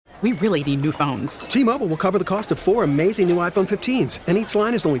We really need new phones. T-Mobile will cover the cost of 4 amazing new iPhone 15s, and each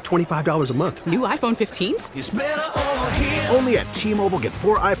line is only $25 a month. New iPhone 15s? It's better over here. Only at T-Mobile, get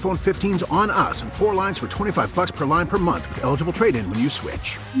 4 iPhone 15s on us and 4 lines for $25 per line per month with eligible trade-in when you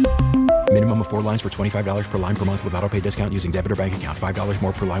switch. Minimum of 4 lines for $25 per line per month with autopay discount using debit or bank account. $5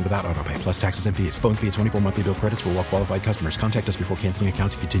 more per line without autopay, plus taxes and fees. Phone fee at 24 monthly bill credits for well-qualified customers. Contact us before canceling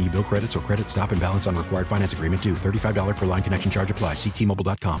account to continue bill credits or credit stop and balance on required finance agreement due. $35 per line connection charge applies. See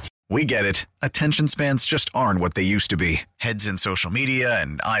T-Mobile.com. We get it. Attention spans just aren't what they used to be. Heads in social media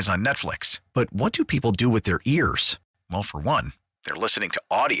and eyes on Netflix. But what do people do with their ears? Well, for one, they're listening to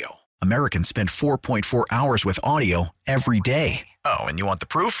audio. Americans spend 4.4 hours with audio every day. Oh, and you want the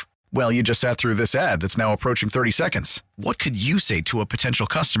proof? Well, you just sat through this ad that's now approaching 30 seconds. What could you say to a potential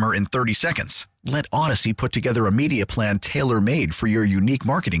customer in 30 seconds? Let Odyssey put together a media plan tailor-made for your unique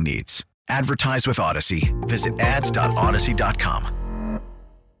marketing needs. Advertise with Odyssey. Visit ads.odyssey.com.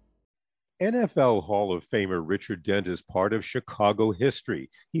 NFL Hall of Famer Richard Dent is part of Chicago history.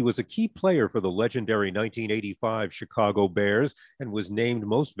 He was a key player for the legendary 1985 Chicago Bears and was named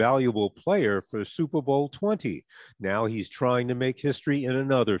Most Valuable Player for Super Bowl 20. Now he's trying to make history in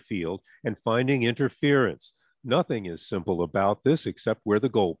another field and finding interference. Nothing is simple about this except where the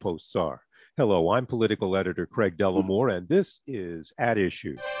goalposts are. Hello, I'm political editor Craig Dellamore, and this is At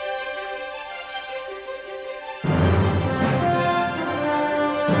Issue.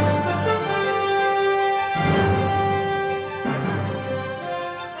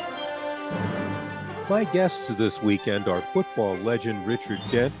 My guests this weekend are football legend Richard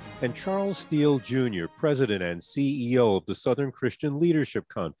Dent and Charles Steele Jr., President and CEO of the Southern Christian Leadership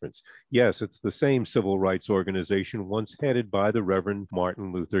Conference. Yes, it's the same civil rights organization once headed by the Reverend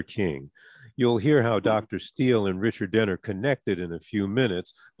Martin Luther King. You'll hear how Dr. Steele and Richard Dent are connected in a few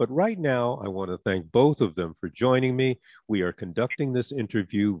minutes, but right now I want to thank both of them for joining me. We are conducting this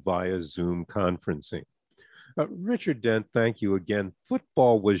interview via Zoom conferencing. Richard Dent, thank you again.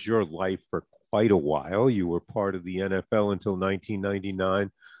 Football was your life for quite a while. You were part of the NFL until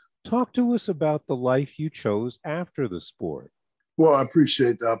 1999. Talk to us about the life you chose after the sport. Well, I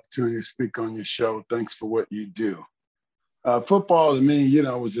appreciate the opportunity to speak on your show. Thanks for what you do. Football to me,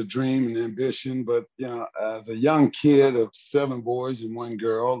 was a dream and ambition, but, as a young kid of 7 boys and 1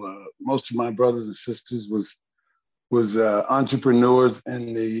 girl, most of my brothers and sisters was entrepreneurs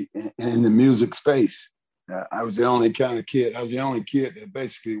in the music space. I was the only kind of kid. I was the only kid that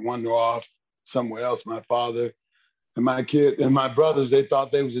basically wandered off somewhere else. My father and my brothers, they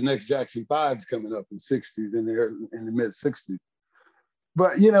thought they was the next Jackson 5s coming up in the 60s, in the mid 60s.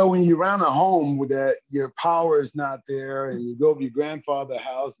 But, when you're around a home with that, your power is not there, and you go to your grandfather's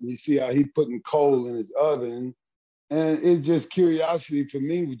house and you see how he putting coal in his oven. And it's just curiosity for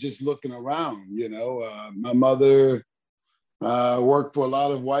me with just looking around, my mother worked for a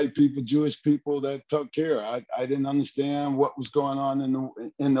lot of white people, Jewish people that took care. I didn't understand what was going on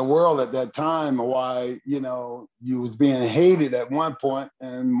in the world at that time, or why, you was being hated at one point,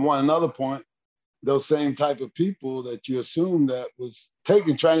 and another point, those same type of people that you assumed that was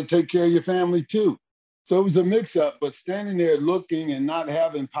trying to take care of your family too. So it was a mix up, but standing there looking and not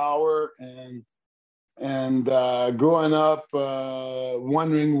having power and growing up,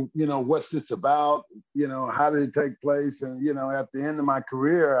 wondering, what's this about? How did it take place? And, at the end of my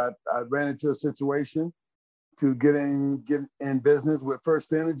career, I ran into a situation to get in business with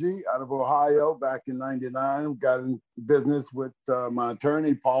First Energy out of Ohio back in '99. Got in business with my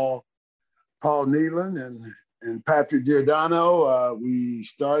attorney, Paul Nealon and Patrick Giordano. We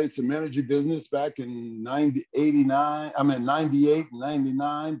started some energy business back in 98 and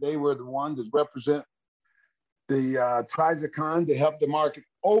 99. They were the ones that represent the Trizicon to help the market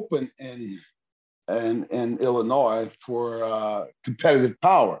open in Illinois for competitive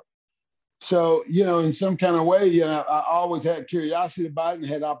power. So, in some kind of way, I always had curiosity about it and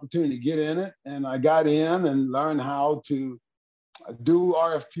had opportunity to get in it. And I got in and learned how to do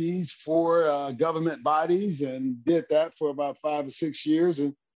RFPs for government bodies, and did that for about 5 or 6 years.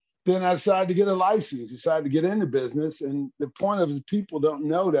 And then I decided to get a license, decided to get into business. And the point of it is, people don't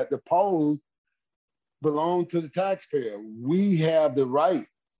know that the polls belong to the taxpayer. We have the right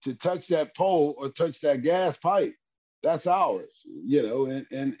to touch that pole or touch that gas pipe. That's ours,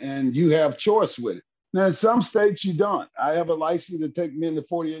 and you have choice with it. Now, in some states, you don't. I have a license to take me into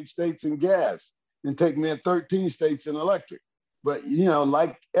 48 states in gas and take me in 13 states in electric. But,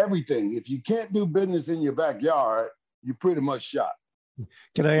 like everything, if you can't do business in your backyard, you're pretty much shot.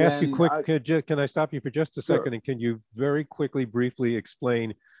 Can I ask you quick, can I stop you for just a second? Sure. And can you very quickly, briefly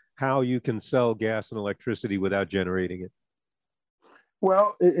explain how you can sell gas and electricity without generating it?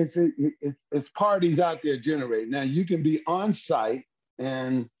 Well, it's parties out there generating. Now, you can be on site,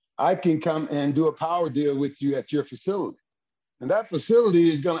 and I can come and do a power deal with you at your facility. And that facility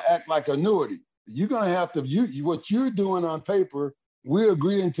is going to act like annuity. You're going to have to, what you're doing on paper, we're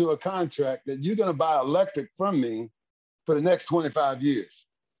agreeing to a contract that you're going to buy electric from me for the next 25 years.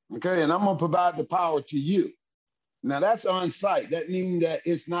 Okay. And I'm going to provide the power to you. Now that's on site. That means that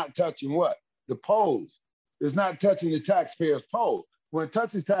it's not touching what? The poles. It's not touching the taxpayer's pole. When it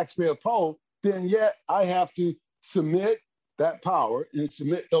touches taxpayer pole, then yet I have to submit that power and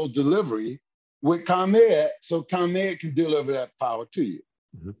submit those delivery with ComEd, so ComEd can deliver that power to you.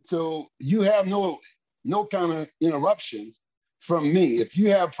 Mm-hmm. So you have no kind of interruptions from me. If you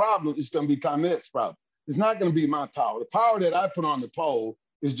have problems, it's going to be ComEd's problem. It's not going to be my power. The power that I put on the pole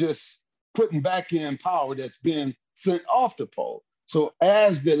is just putting back in power that's been sent off the pole. So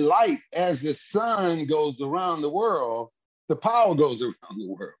as the sun goes around the world, the power goes around the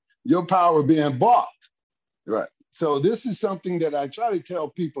world. Your power being bought, right? So this is something that I try to tell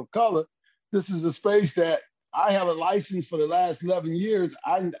people of color. This is a space that I have a license for the last 11 years.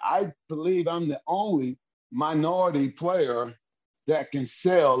 I believe I'm the only minority player that can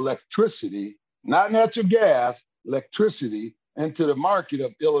sell electricity, not natural gas, electricity, into the market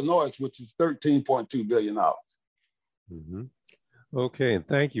of Illinois, which is $13.2 billion. Mm-hmm. Okay, and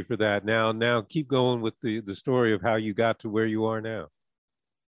thank you for that. Now keep going with the story of how you got to where you are now.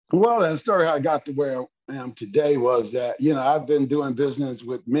 Well, the story how I got to where I am today was that, I've been doing business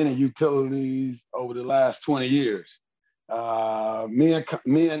with many utilities over the last 20 years. Me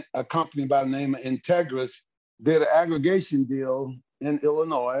and a company by the name of Integris did an aggregation deal in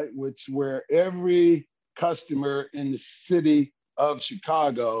Illinois, where every customer in the city of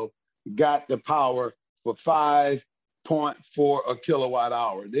Chicago got the power for 5.4 a kilowatt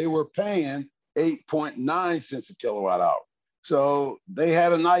hour. They were paying 8.9 cents a kilowatt hour. So they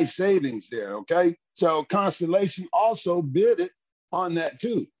had a nice savings there, okay? So Constellation also bid it on that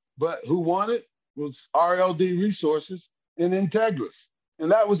too. But who won it was RLD Resources and Integris.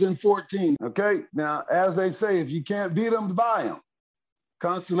 And that was in 2014, okay? Now, as they say, if you can't beat them, buy them.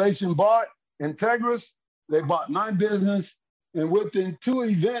 Constellation bought Integris. They bought my business. And within 2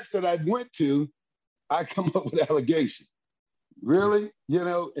 events that I went to, I come up with allegations. Really?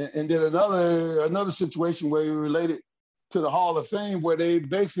 And then another situation where we related to the Hall of Fame, where they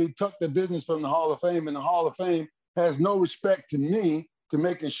basically took the business from the Hall of Fame, and the Hall of Fame has no respect to me, to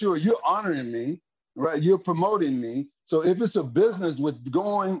making sure you're honoring me, right? You're promoting me. So if it's a business with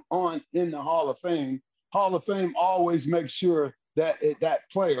going on in the Hall of Fame always makes sure that that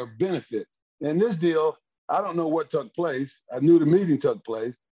player benefits. In this deal, I don't know what took place. I knew the meeting took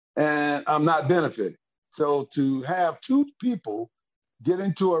place, and I'm not benefiting. So to have two people get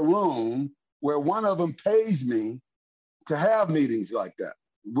into a room where one of them pays me to have meetings like that,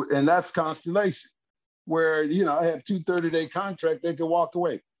 and that's Constellation, where, I have 2 30-day contracts, they can walk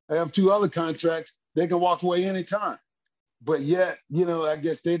away. I have 2 other contracts, they can walk away anytime. But yet, I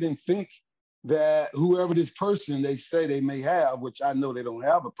guess they didn't think that whoever this person they say they may have, which I know they don't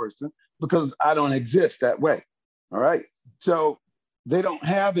have a person because I don't exist that way, all right? So they don't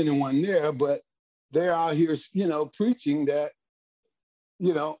have anyone there, but they're out here, preaching that,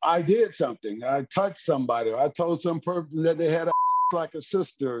 I did something. I touched somebody. Or I told some person that they had a like a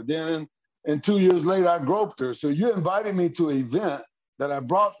sister. Then, and 2 years later, I groped her. So you invited me to an event that I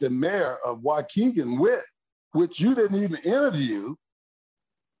brought the mayor of Waukegan with, which you didn't even interview,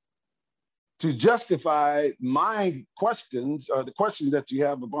 to justify my questions or the questions that you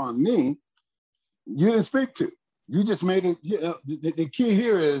have upon me. You didn't speak to. You just made it. The key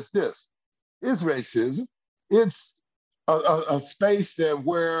here is this: it's racism. It's a space that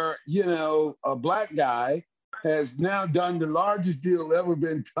where, a Black guy has now done the largest deal ever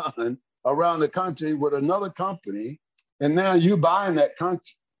been done around the country with another company. And now you buying that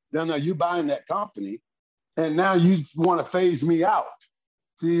country. Now you buying that company. And now you want to phase me out.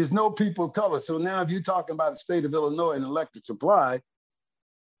 See, there's no people of color. So now if you're talking about the state of Illinois and electric supply,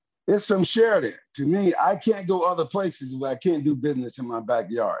 it's some share there. To me, I can't go other places where I can't do business in my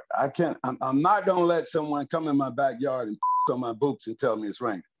backyard. I'm not going to let someone come in my backyard and on my boots and tell me it's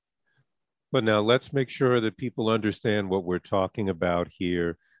raining. But now let's make sure that people understand what we're talking about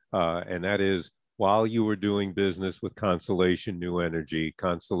here. And that is, while you were doing business with Constellation New Energy,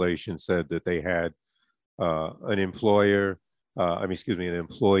 Constellation said that they had an employee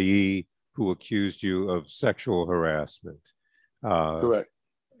who accused you of sexual harassment. Correct.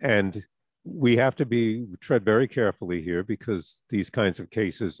 And we have to tread very carefully here because these kinds of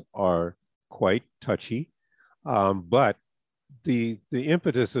cases are quite touchy. But the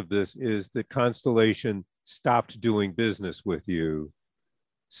impetus of this is that Constellation stopped doing business with you,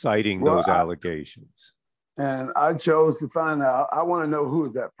 citing those allegations. And I chose to find out, I want to know who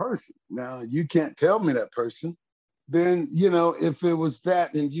is that person. Now, you can't tell me that person. Then, if it was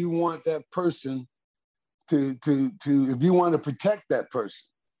that and you want that person to if you want to protect that person,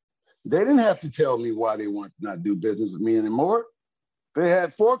 they didn't have to tell me why they want to not do business with me anymore. I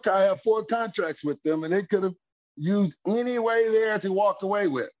have 4 contracts with them, and they could have used any way there to walk away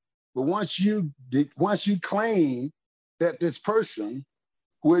with. But once you claim that this person,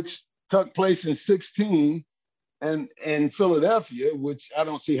 which took place in 16 and in Philadelphia, which I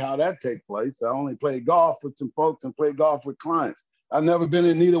don't see how that takes place. I only played golf with some folks and played golf with clients. I've never been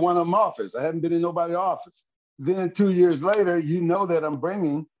in neither one of them office. I haven't been in nobody's office. Then 2 years later, that I'm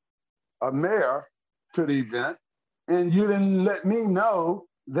bringing a mayor to the event, and you didn't let me know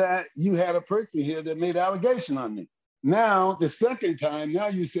that you had a person here that made allegation on me. Now, the second time, now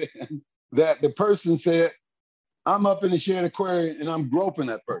you said that the person said, I'm up in the shared aquarium and I'm groping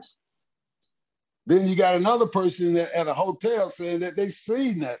that person. Then you got another person at a hotel saying that they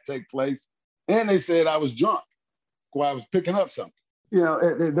seen that take place, and they said I was drunk while I was picking up something.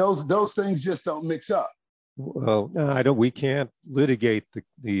 Those things just don't mix up. Well, no, we can't litigate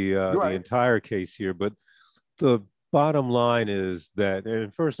the entire case here, but the bottom line is that,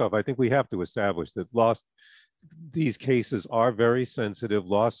 and first off, I think we have to establish that these cases are very sensitive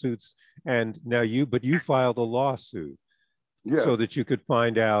lawsuits, and now you filed a lawsuit, yes, so that you could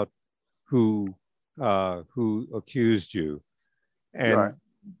find out who accused you, and right.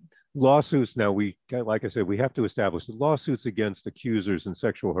 Lawsuits. Now like I said, we have to establish that lawsuits against accusers in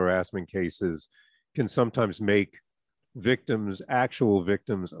sexual harassment cases can sometimes make actual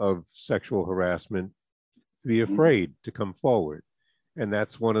victims of sexual harassment, be afraid to come forward. And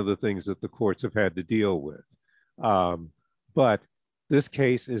that's one of the things that the courts have had to deal with. But this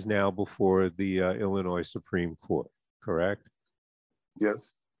case is now before the Illinois Supreme Court, correct?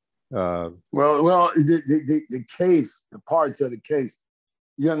 Yes. The case, the parts of the case,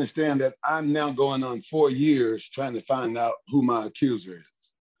 you understand that I'm now going on 4 years trying to find out who my accuser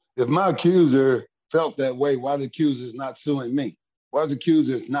is. If my accuser felt that way, why the accuser is not suing me? Why the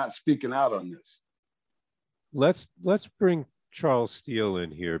accuser is not speaking out on this? Let's bring Charles Steele in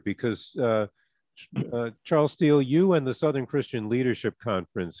here, because Charles Steele, you and the Southern Christian Leadership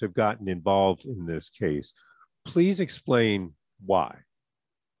Conference have gotten involved in this case. Please explain why.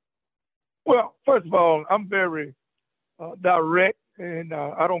 Well, first of all, I'm very direct, and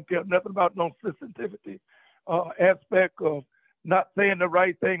I don't care nothing about no sensitivity aspect of not saying the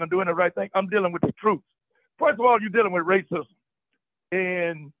right thing or doing the right thing. I'm dealing with the truth. First of all, you're dealing with racism.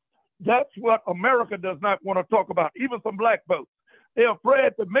 And that's what America does not want to talk about, even some black folks. They're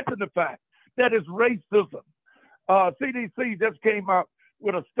afraid to mention the fact that it's racism. CDC just came out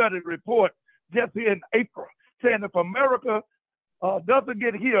with a study report just in April saying if America doesn't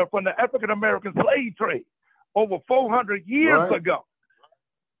get here from the African-American slave trade over 400 years ago,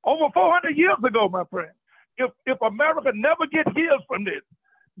 over 400 years ago, my friend, if America never gets here from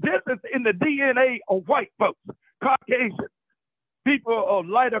this is in the DNA of white folks, Caucasian, people of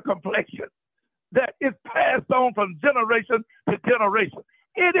lighter complexion, that is passed on from generation to generation.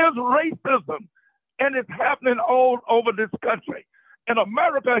 It is racism, and it's happening all over this country. And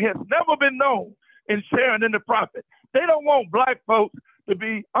America has never been known in sharing in the profit. They don't want black folks to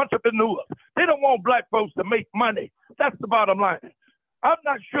be entrepreneurs. They don't want black folks to make money. That's the bottom line. I'm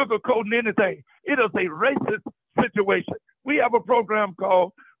not sugarcoating anything. It is a racist situation. We have a program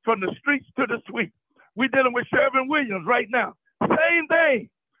called From the Streets to the Suite. We're dealing with Sherwin-Williams right now. Same thing.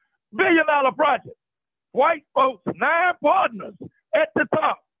 $1 billion project. White folks, 9 partners at the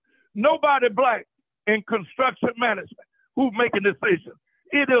top. Nobody black in construction management who's making decisions.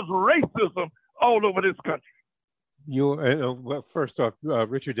 It is racism all over this country. Well, first off,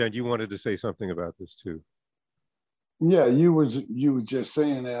 Richard Dent, you wanted to say something about this too. Yeah, you were just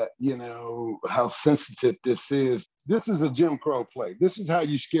saying that, how sensitive this is. This is a Jim Crow play. This is how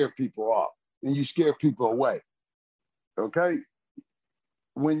you scare people off and you scare people away. Okay?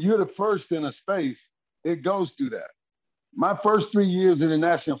 When you're the first in a space, it goes through that. My first 3 years in the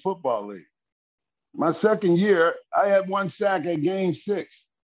National Football League, my second year, I had 1 sack at game 6.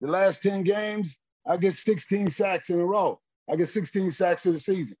 The last 10 games, I get 16 sacks in a row. I get 16 sacks for the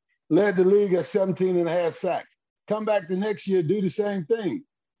season. Led the league at 17.5 sacks. Come back the next year, do the same thing.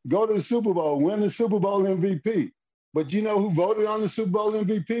 Go to the Super Bowl, win the Super Bowl MVP. But you know who voted on the Super Bowl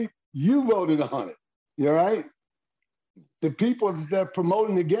MVP? You voted on it. You all right? The people that are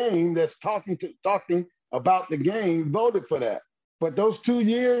promoting the game, that's talking about the game, voted for that. But those 2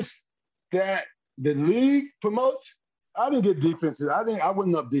 years that the league promotes, I didn't get defensive. I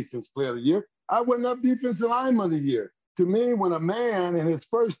wasn't up defense player of the year. I wasn't up defensive lineman of the year. To me, when a man in his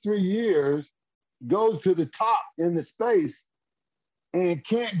first 3 years goes to the top in the space and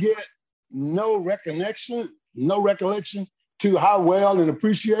can't get no recollection to how well and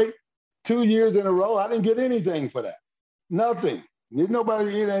appreciate 2 years in a row. I didn't get anything for that. Nothing. There's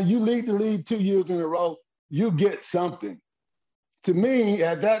nobody, you lead the league 2 years in a row, you get something. To me,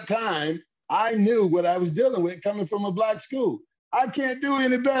 at that time, I knew what I was dealing with coming from a black school. I can't do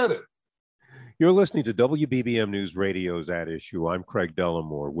any better. You're listening to WBBM News Radio's At Issue. I'm Craig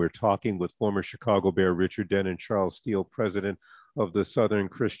Dellamore. We're talking with former Chicago Bear Richard Dent and Charles Steele, president of the Southern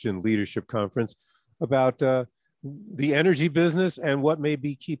Christian Leadership Conference, about the energy business and what may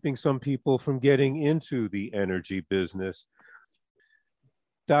be keeping some people from getting into the energy business.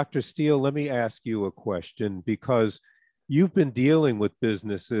 Dr. Steele, let me ask you a question, because you've been dealing with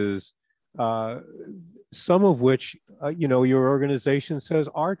businesses, some of which, your organization says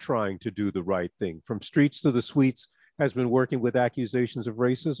are trying to do the right thing. From Streets to the Suites has been working with accusations of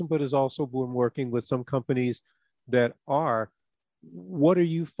racism, but has also been working with some companies that are. What are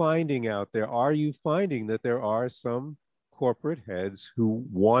you finding out there? Are you finding that there are some corporate heads who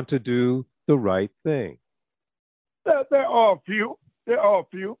want to do the right thing? There are a few.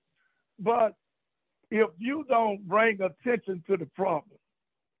 But if you don't bring attention to the problem,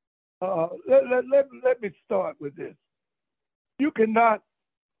 let me start with this. You cannot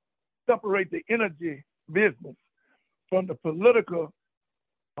separate the energy business from the political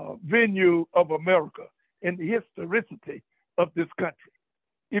venue of America and the historicity of this country.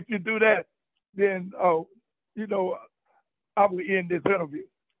 If you do that, then, I will end this interview.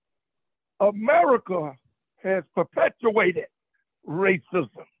 America has perpetuated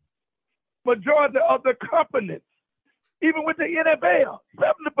racism. Majority of the companies, even with the NFL,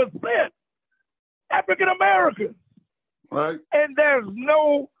 70% African Americans. Right. And there's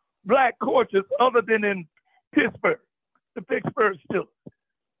no black coaches other than in Pittsburgh, the Pittsburgh Steelers.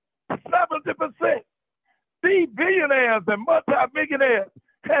 70%. These billionaires and multimillionaires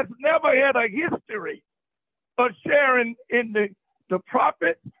has never had a history of sharing in the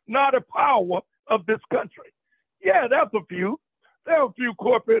profit, not the power of this country. Yeah, there's a few. There are a few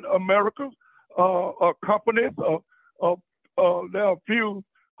corporate Americans, companies, there are a few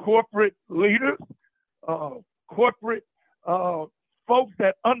corporate leaders, corporate folks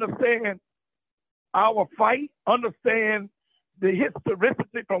that understand our fight, understand the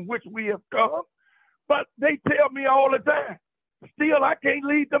historicity from which we have come. But they tell me all the time, still, I can't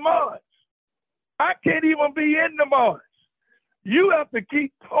lead the march. I can't even be in the march. You have to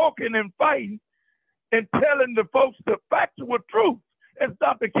keep talking and fighting and telling the folks the factual truth, as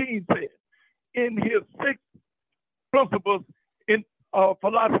Dr. King said in his 6 principles in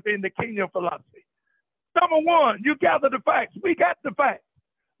philosophy, in the kingdom philosophy. Number one, you gather the facts. We got the facts.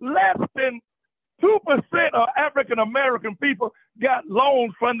 Less than 2% of African American people got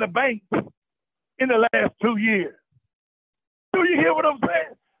loans from the banks in the last 2 years. Do you hear what I'm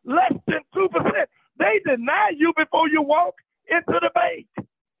saying? Less than 2%. They deny you before you walk into the bank.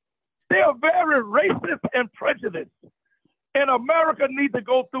 They are very racist and prejudiced. And America needs to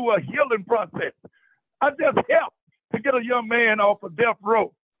go through a healing process. I just helped to get a young man off of death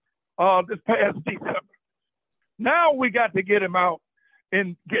row this past December. Now we got to get him out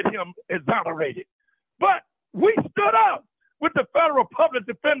and get him exonerated. But we stood up with the federal public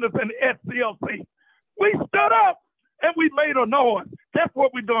defenders and the SCLC. We stood up and we made a noise. That's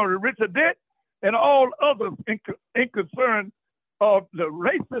what we're doing with Richard Dent and all others in concern of the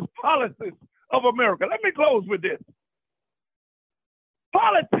racist policies of America. Let me close with this.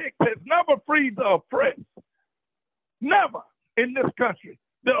 Politics has never freed the oppressed. Never in this country.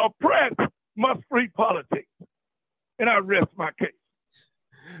 The oppressed must free politics. And I rest my case.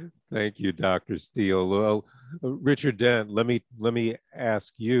 Thank you, Dr. Steele. Well, Richard Dent, let me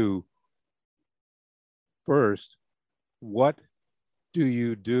ask you first, what do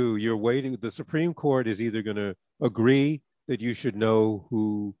you do? You're waiting. The Supreme Court is either going to agree that you should know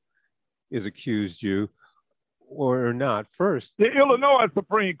who is accused you or not. First, the Illinois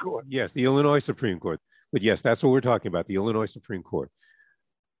Supreme Court. Yes, the Illinois Supreme Court. But yes, that's what we're talking about, the Illinois Supreme Court.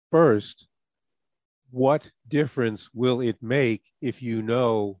 First, what difference will it make if you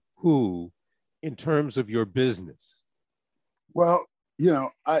know who in terms of your business? Well,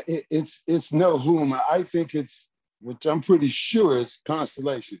 it's no whom. I think it's, which I'm pretty sure is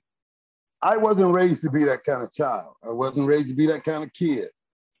Constellation. I wasn't raised to be that kind of child. I wasn't raised to be that kind of kid.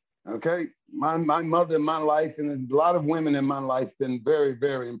 Okay? My mother in my life and a lot of women in my life been very,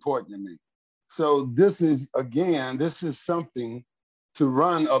 very important to me. So this is something to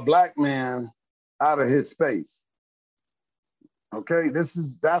run a black man out of his space. Okay,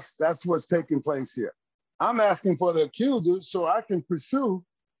 that's what's taking place here. I'm asking for the accusers so I can pursue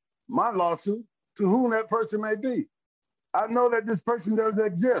my lawsuit to whom that person may be. I know that this person does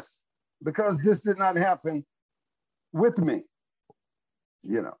exist because this did not happen with me.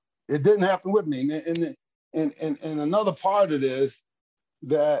 You know, it didn't happen with me. And another part of this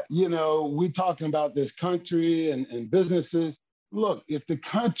that, you know, we talking about this country and businesses. Look, if the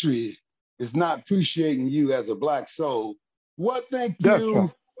country is not appreciating you as a Black soul, what think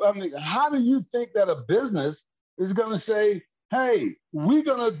you, I mean, how do you think that a business is going to say, hey, we're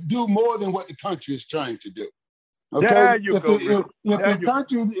going to do more than what the country is trying to do? Okay. If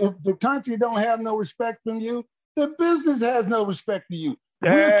the country don't have no respect from you, the business has no respect for you.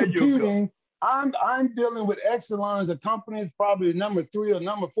 We're competing. I'm dealing with Exelon, a company that's probably the number 3 or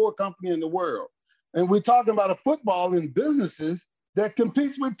number 4 company in the world. And we're talking about a football in businesses that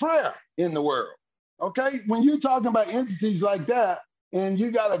competes with prayer in the world. Okay. When you're talking about entities like that, and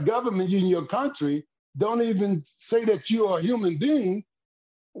you got a government in your country, don't even say that you are a human being,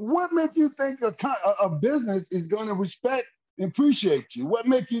 what makes you think a business is going to respect and appreciate you? What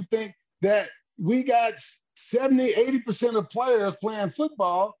makes you think that we got 70, 80% of players playing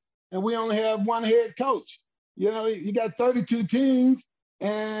football and we only have one head coach? You know, you got 32 teams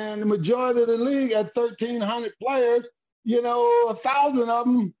and the majority of the league at 1,300 players, you know, 1,000 of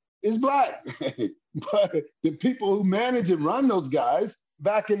them is Black. But the people who manage and run those guys,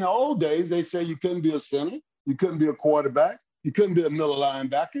 back in the old days, they say you couldn't be a center, you couldn't be a quarterback, you couldn't be a middle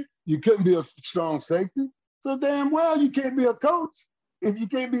linebacker, you couldn't be a strong safety. So damn well you can't be a coach if you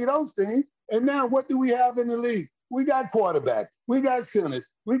can't be those things. And now what do we have in the league? We got quarterback, we got centers,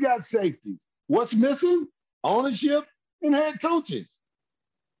 we got safeties. What's missing? Ownership and head coaches.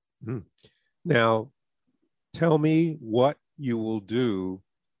 Now, tell me what you will do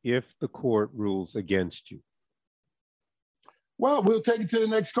if the court rules against you. Well, we'll take it to the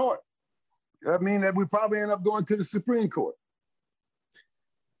next court. I mean, that we probably end up going to the Supreme Court.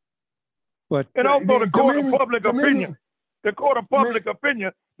 But and also the court of public opinion. The court of public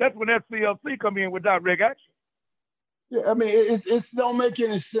opinion, that's when SCLC come in with direct action. Yeah, I mean, it don't make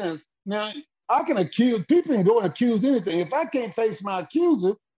any sense. Now, I can accuse, people can go and accuse anything. If I can't face my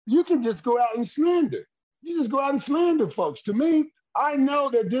accuser, you can just go out and slander. You just go out and slander folks. To me, I know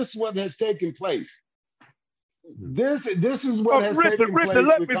that this is what has taken place. This is what has taken place.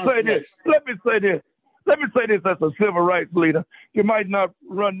 Let me say this. Let me say this as a civil rights leader. You might not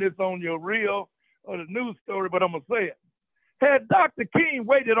run this on your reel or the news story, but I'm going to say it. Had Dr. King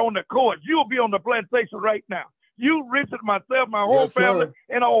waited on the court, you'll be on the plantation right now. You, Richard, myself, my whole family,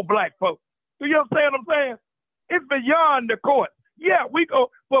 and all Black folks. Do you understand what I'm saying? It's beyond the court. Yeah, we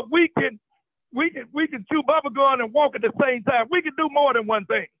go, but we can chew bubblegum and walk at the same time. We can do more than one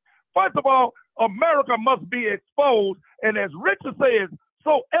thing. First of all, America must be exposed, and as Richard says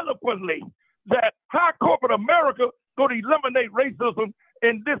so eloquently, that how corporate America going to eliminate racism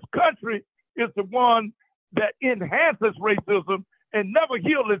in this country is the one that enhances racism and never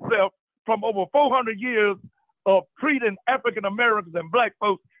healed itself from over 400 years of treating African Americans and Black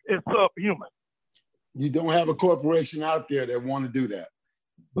folks as subhuman. You don't have a corporation out there that want to do that.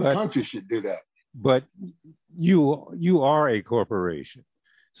 The country should do that. But you are a corporation.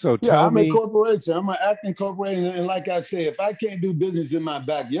 So tell me. I'm a corporation. I'm an acting corporation. And like I say, if I can't do business in my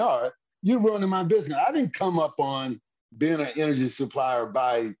backyard, you're ruining my business. I didn't come up on being an energy supplier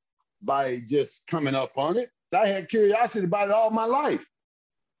by just coming up on it. I had curiosity about it all my life.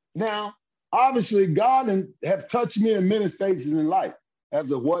 Now, obviously, God have touched me in many phases in life. As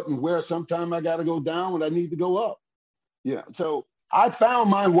to what and where, sometimes I got to go down when I need to go up. Yeah, so I found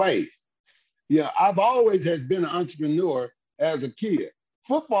my way. Yeah, I've always has been an entrepreneur as a kid.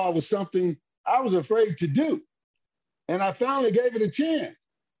 Football was something I was afraid to do. And I finally gave it a chance.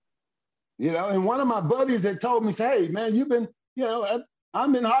 You know, and one of my buddies had told me, say, hey, man, you've been, you know,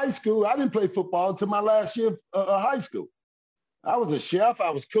 I'm in high school. I didn't play football until my last year of high school. I was a chef. I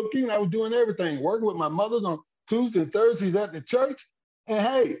was cooking. I was doing everything, working with my mothers on Tuesdays and Thursdays at the church. And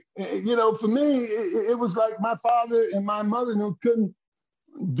hey, you know, for me, it was like my father and my mother couldn't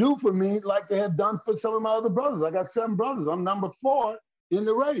do for me like they had done for some of my other brothers. I got 7 brothers. I'm number 4 in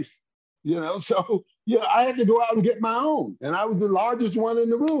the race, you know. So, yeah, I had to go out and get my own. And I was the largest one in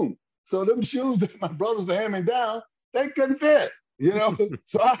the room. So them shoes that my brothers were handing down, they couldn't fit, you know.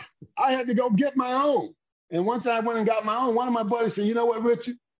 So I had to go get my own. And once I went and got my own, one of my buddies said, you know what,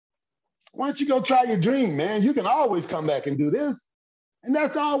 Richard? Why don't you go try your dream, man? You can always come back and do this. And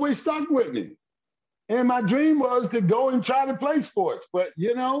that's always stuck with me. And my dream was to go and try to play sports. But,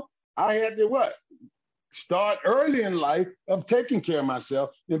 you know, I had to start early in life of taking care of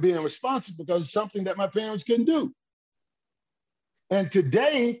myself and being responsible because it's something that my parents couldn't do. And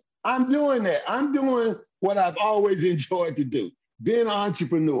today, I'm doing that. I'm doing what I've always enjoyed to do, being an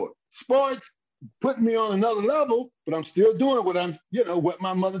entrepreneur. Sports, putting me on another level, but I'm still doing what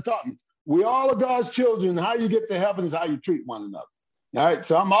my mother taught me. We all are God's children. How you get to heaven is how you treat one another. All right.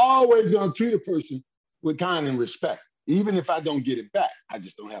 So I'm always going to treat a person with kind and respect, even if I don't get it back. I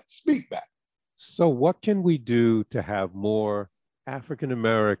just don't have to speak back. So what can we do to have more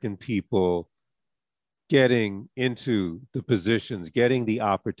African-American people getting into the positions, getting the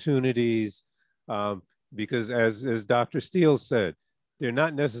opportunities? Because as Dr. Steele said, they're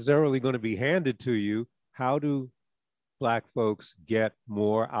not necessarily going to be handed to you. How do Black folks get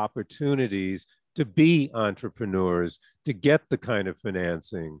more opportunities to be entrepreneurs, to get the kind of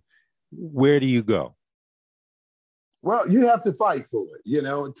financing? Where do you go? Well, you have to fight for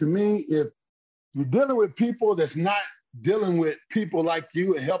it. To me, if you're dealing with people that's not dealing with people like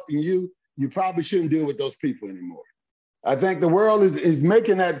you and helping you, you probably shouldn't deal with those people anymore. I think the world is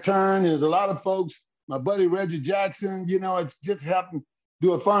making that turn. There's a lot of folks, my buddy Reggie Jackson, it's just happened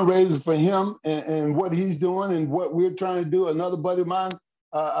do a fundraiser for him and what he's doing and what we're trying to do. Another buddy of mine,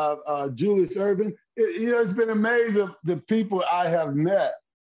 Julius Irvin. It's been amazing the people I have met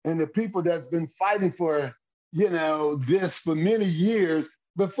and the people that's been fighting for, this for many years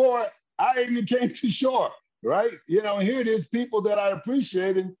before I even came to shore, right? Here it is, people that I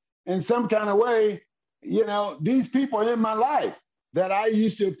appreciate in some kind of way. These people are in my life that I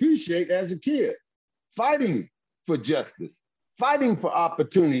used to appreciate as a kid, fighting for justice, fighting for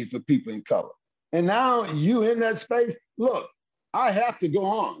opportunity for people in color. And now you in that space, look, I have to go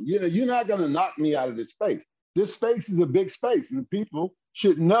on. You're not going to knock me out of this space. This space is a big space, and people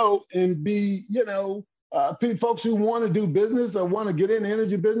should know and be, folks who want to do business or want to get in the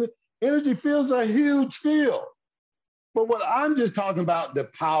energy business. Energy field's a huge field. But what I'm just talking about, the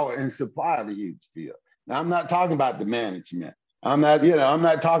power and supply of the huge field. Now, I'm not talking about the management. I'm not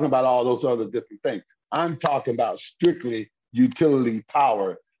talking about all those other different things. I'm talking about strictly utility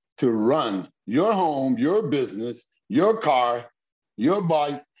power to run your home, your business, your car, your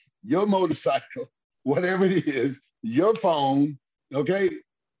bike, your motorcycle, whatever it is, your phone, okay?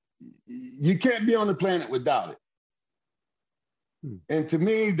 You can't be on the planet without it. And to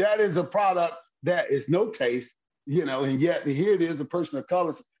me, that is a product that is no taste, and yet here it is, a person of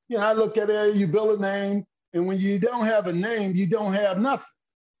color. I look at it, you build a name, and when you don't have a name, you don't have nothing,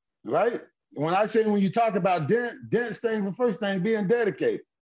 right? When you talk about Dent stands for first thing, being dedicated.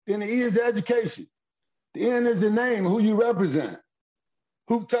 Then the E is the education. The N is the name, who you represent,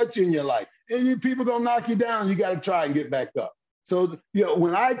 who touched you in your life. And people gonna knock you down, you gotta try and get back up. So,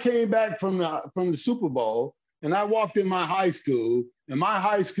 when I came back from the Super Bowl and I walked in my high school, and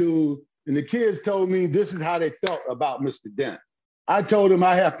the kids told me this is how they felt about Mr. Dent. I told them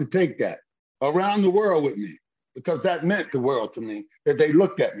I have to take that around the world with me because that meant the world to me, that they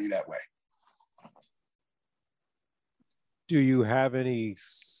looked at me that way. Do you have any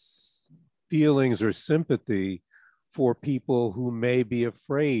feelings or sympathy for people who may be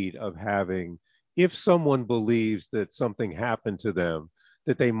afraid of having, if someone believes that something happened to them,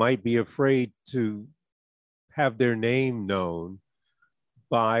 that they might be afraid to have their name known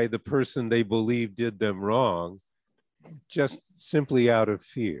by the person they believe did them wrong, just simply out of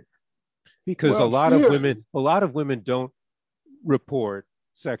fear? Because a lot of women don't report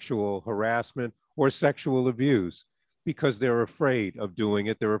sexual harassment or sexual abuse because they're afraid of doing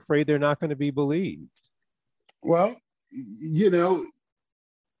it. They're afraid they're not going to be believed. Well, if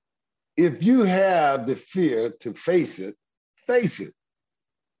you have the fear to face it, face it.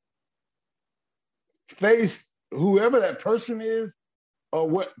 Face whoever that person is,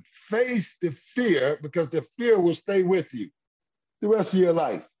 or face the fear, because the fear will stay with you the rest of your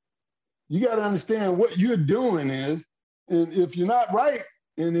life. You got to understand what you're doing is, and if you're not right,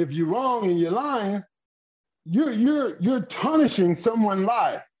 and if you're wrong and you're lying, you're tarnishing someone's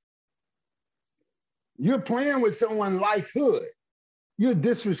life. You're playing with someone's lifehood. You're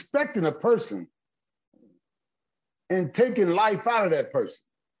disrespecting a person and taking life out of that person.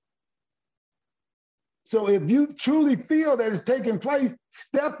 So if you truly feel that it's taking place,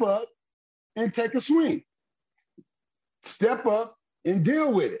 step up and take a swing. Step up and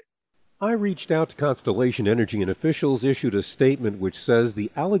deal with it. I reached out to Constellation Energy, and officials issued a statement which says the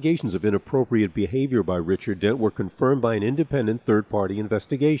allegations of inappropriate behavior by Richard Dent were confirmed by an independent third-party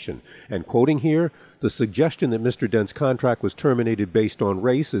investigation. And quoting here, the suggestion that Mr. Dent's contract was terminated based on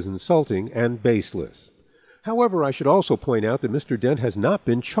race is insulting and baseless. However, I should also point out that Mr. Dent has not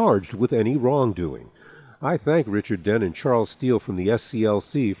been charged with any wrongdoing. I thank Richard Dent and Charles Steele from the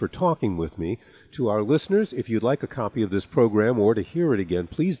SCLC for talking with me. To our listeners, if you'd like a copy of this program or to hear it again,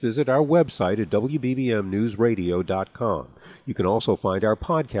 please visit our website at WBBMNewsRadio.com. You can also find our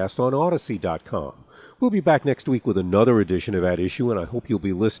podcast on Odyssey.com. We'll be back next week with another edition of At Issue, and I hope you'll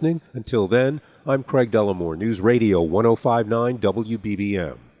be listening. Until then, I'm Craig Dellamore, News Radio 105.9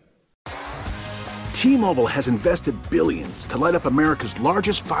 WBBM. T-Mobile has invested billions to light up America's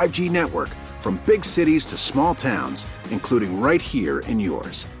largest 5G network, from big cities to small towns, including right here in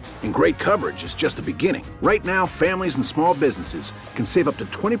yours. And great coverage is just the beginning. Right now, families and small businesses can save up to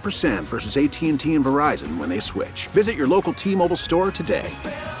 20% versus AT&T and Verizon when they switch. Visit your local T-Mobile store today.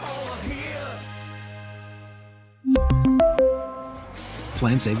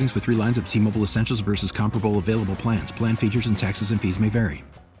 Plan savings with 3 lines of T-Mobile Essentials versus comparable available plans. Plan features and taxes and fees may vary.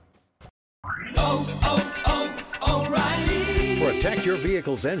 Protect your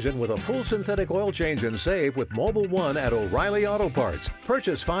vehicle's engine with a full synthetic oil change and save with Mobil 1 at O'Reilly Auto Parts.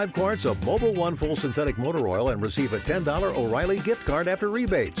 Purchase 5 quarts of Mobil 1 full synthetic motor oil and receive a $10 O'Reilly gift card after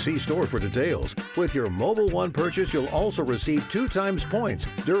rebate. See store for details. With your Mobil 1 purchase, you'll also receive 2 times points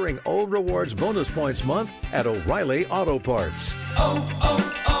during O Rewards Bonus Points Month at O'Reilly Auto Parts.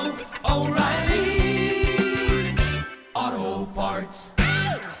 O'Reilly Auto Parts.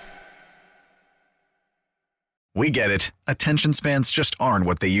 We get it. Attention spans just aren't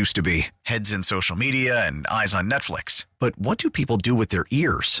what they used to be. Heads in social media and eyes on Netflix. But what do people do with their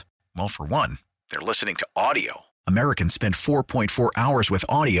ears? Well, for one, they're listening to audio. Americans spend 4.4 hours with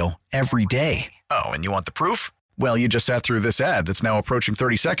audio every day. Oh, and you want the proof? Well, you just sat through this ad that's now approaching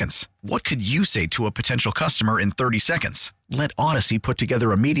 30 seconds. What could you say to a potential customer in 30 seconds? Let Odyssey put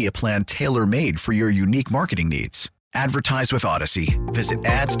together a media plan tailor-made for your unique marketing needs. Advertise with Odyssey. Visit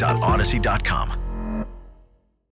ads.odyssey.com.